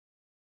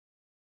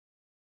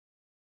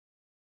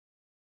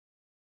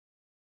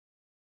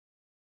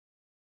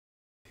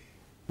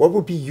What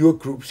would be your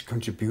group's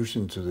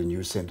contribution to the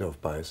new Center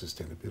of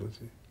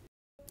Biosustainability?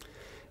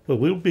 Well,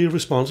 we'll be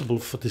responsible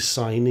for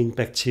designing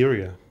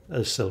bacteria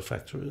as cell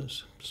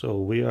factories. So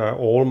we are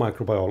all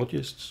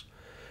microbiologists,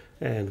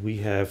 and we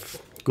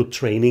have good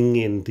training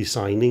in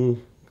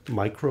designing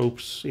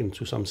microbes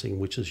into something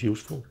which is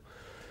useful.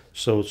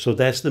 So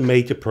that's the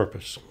major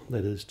purpose.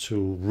 That is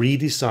to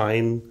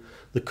redesign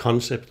the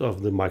concept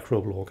of the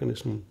microbial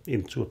organism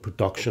into a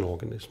production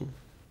organism.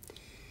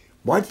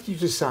 Why did you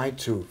decide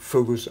to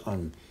focus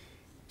on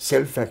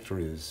cell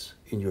factories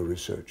in your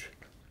research?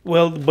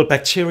 Well,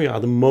 bacteria are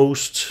the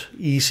most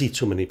easy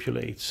to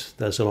manipulate.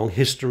 There's a long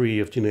history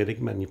of genetic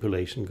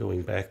manipulation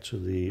going back to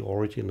the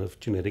origin of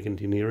genetic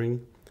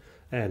engineering.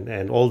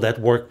 And all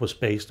that work was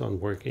based on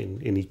work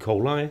in E.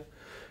 coli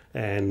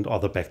and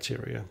other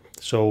bacteria.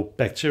 So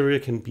bacteria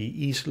can be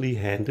easily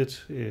handled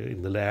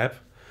in the lab.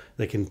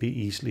 They can be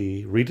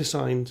easily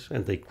redesigned,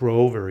 and they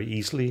grow very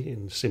easily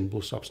in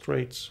simple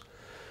substrates.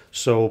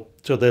 So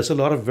there's a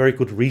lot of very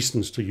good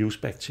reasons to use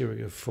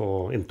bacteria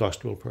for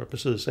industrial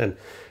purposes. And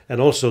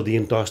also the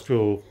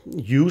industrial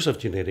use of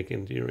genetic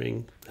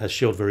engineering has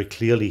showed very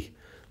clearly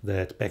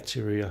that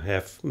bacteria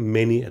have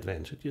many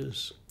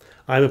advantages.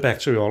 I'm a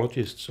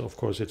bacteriologist, so of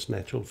course it's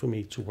natural for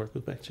me to work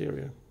with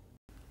bacteria.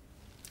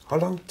 How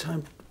long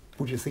time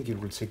would you think it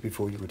will take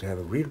before you would have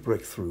a real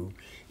breakthrough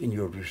in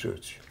your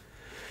research?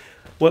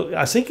 Well,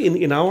 I think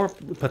in our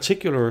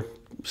particular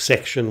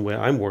section where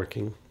I'm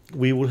working,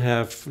 we will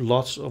have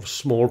lots of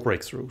small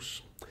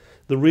breakthroughs.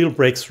 The real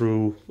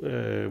breakthrough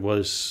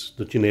was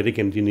the genetic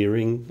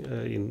engineering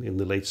in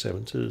the late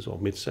 70s or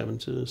mid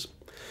 70s.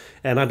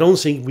 And I don't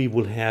think we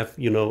will have,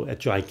 a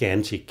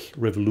gigantic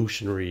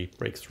revolutionary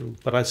breakthrough.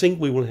 But I think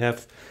we will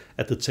have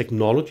at the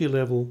technology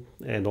level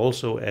and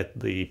also at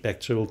the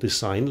bacterial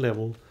design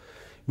level,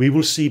 we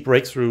will see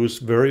breakthroughs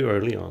very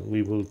early on.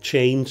 We will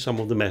change some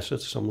of the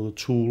methods, some of the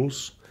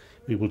tools.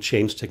 We will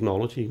change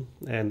technology.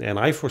 And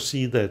I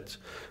foresee that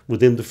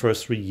within the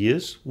first 3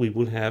 years, we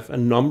will have a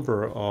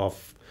number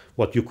of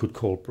what you could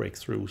call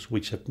breakthroughs,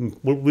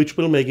 which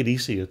will make it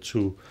easier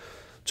to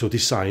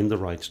design the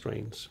right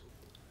strains.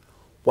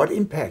 What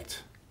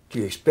impact do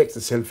you expect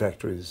the cell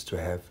factories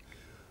to have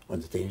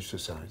on the Danish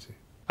society?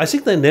 I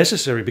think they're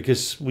necessary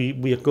because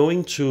we are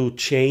going to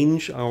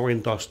change our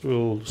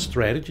industrial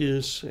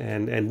strategies,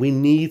 and we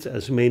need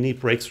as many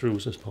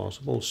breakthroughs as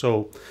possible.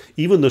 So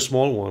even the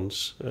small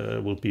ones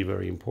will be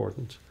very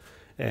important.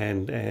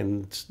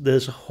 And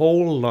there's a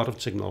whole lot of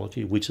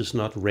technology which is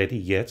not ready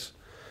yet.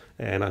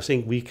 And I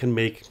think we can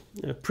make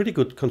pretty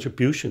good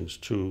contributions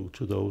to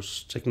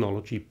those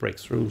technology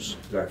breakthroughs.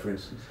 Like for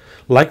instance?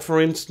 Like for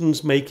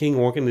instance, making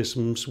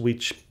organisms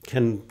which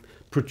can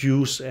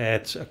produce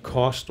at a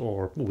cost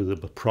or with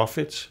a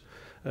profit,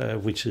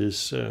 which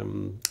is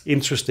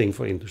interesting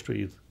for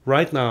industry.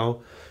 Right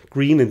now,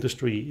 green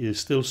industry is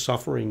still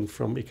suffering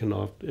from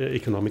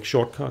economic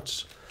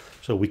shortcuts.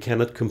 So we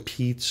cannot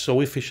compete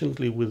so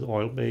efficiently with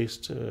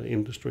oil-based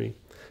industry.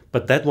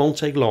 But that won't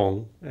take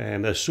long,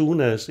 and as soon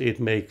as it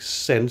makes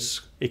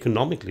sense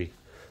economically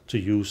to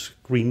use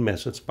green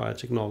methods,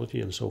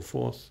 biotechnology and so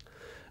forth,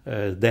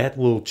 that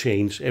will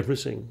change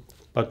everything.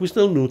 But we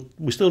still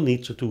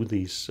need to do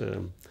these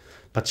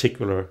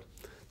particular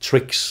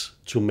tricks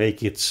to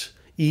make it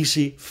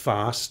easy,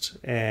 fast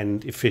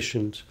and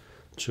efficient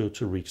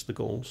to reach the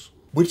goals.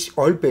 Which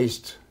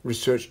oil-based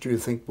research do you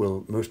think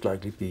will most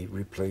likely be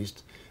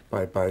replaced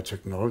by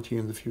biotechnology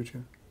in the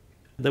future?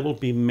 There will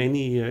be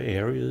many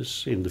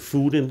areas in the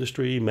food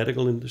industry,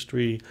 medical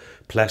industry,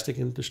 plastic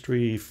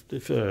industry,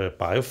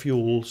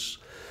 biofuels.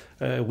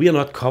 We are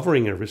not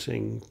covering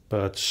everything,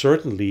 but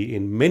certainly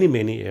in many,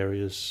 many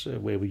areas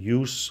where we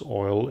use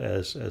oil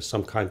as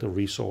some kind of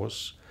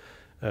resource,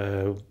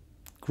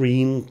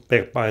 green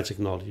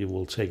biotechnology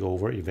will take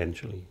over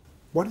eventually.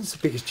 What is the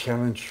biggest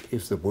challenge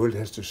if the world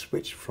has to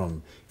switch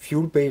from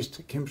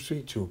fuel-based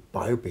chemistry to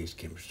bio-based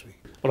chemistry?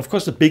 Well, of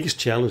course, the biggest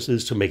challenge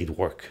is to make it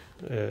work,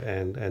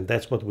 and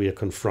that's what we are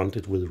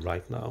confronted with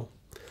right now.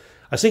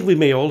 I think we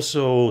may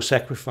also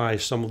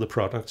sacrifice some of the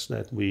products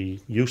that we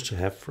used to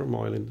have from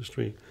oil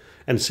industry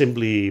and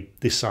simply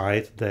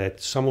decide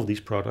that some of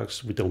these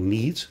products we don't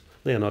need,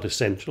 they are not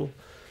essential.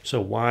 So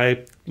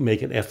why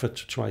make an effort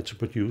to try to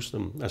produce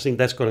them? I think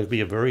that's going to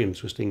be a very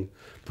interesting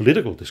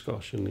political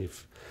discussion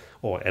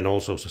and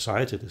also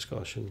society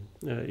discussion,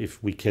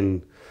 if we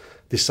can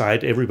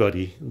decide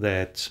everybody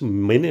that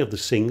many of the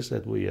things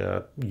that we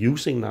are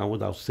using now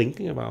without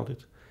thinking about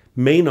it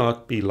may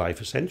not be life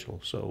essential.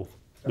 So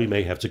we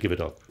may have to give it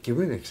up. Give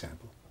me an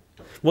example.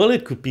 Well,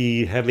 it could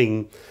be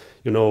having,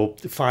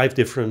 5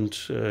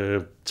 different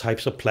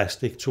types of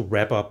plastic to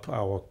wrap up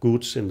our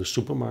goods in the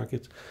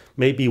supermarket.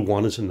 Maybe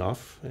one is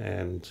enough,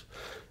 and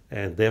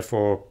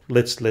therefore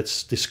let's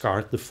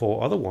discard the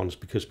 4 other ones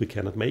because we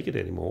cannot make it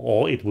anymore.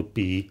 Or it would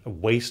be a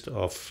waste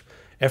of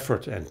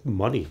effort and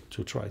money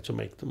to try to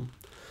make them.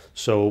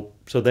 So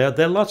there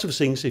are lots of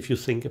things if you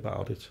think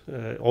about it.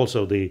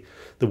 Also the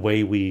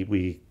way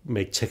we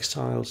make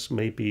textiles,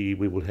 maybe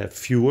we will have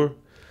fewer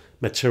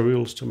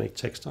materials to make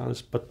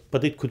textiles,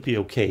 but it could be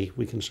okay.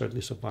 We can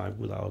certainly survive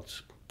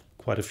without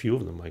quite a few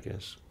of them, I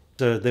guess.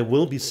 There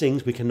will be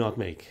things we cannot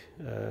make,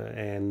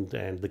 and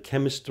the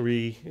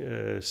chemistry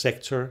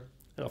sector,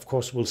 of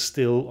course, will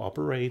still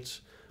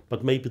operate,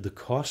 but maybe the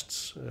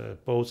costs,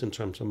 both in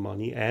terms of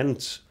money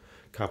and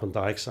carbon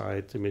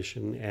dioxide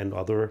emission and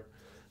other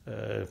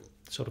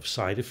sort of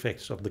side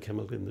effects of the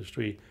chemical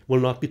industry,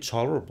 will not be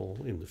tolerable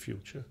in the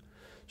future.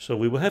 So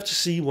we will have to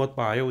see what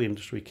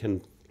bioindustry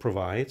can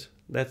provide.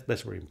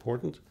 That's very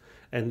important.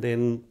 And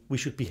then we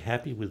should be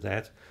happy with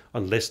that,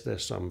 unless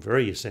there's some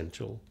very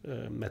essential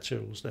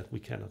materials that we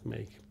cannot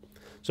make.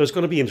 So it's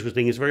going to be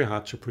interesting. It's very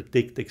hard to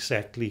predict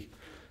exactly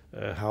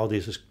how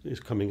this is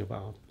coming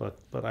about.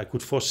 But I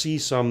could foresee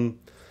some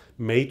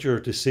major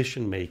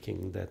decision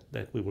making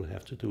that we will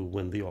have to do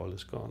when the oil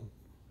is gone.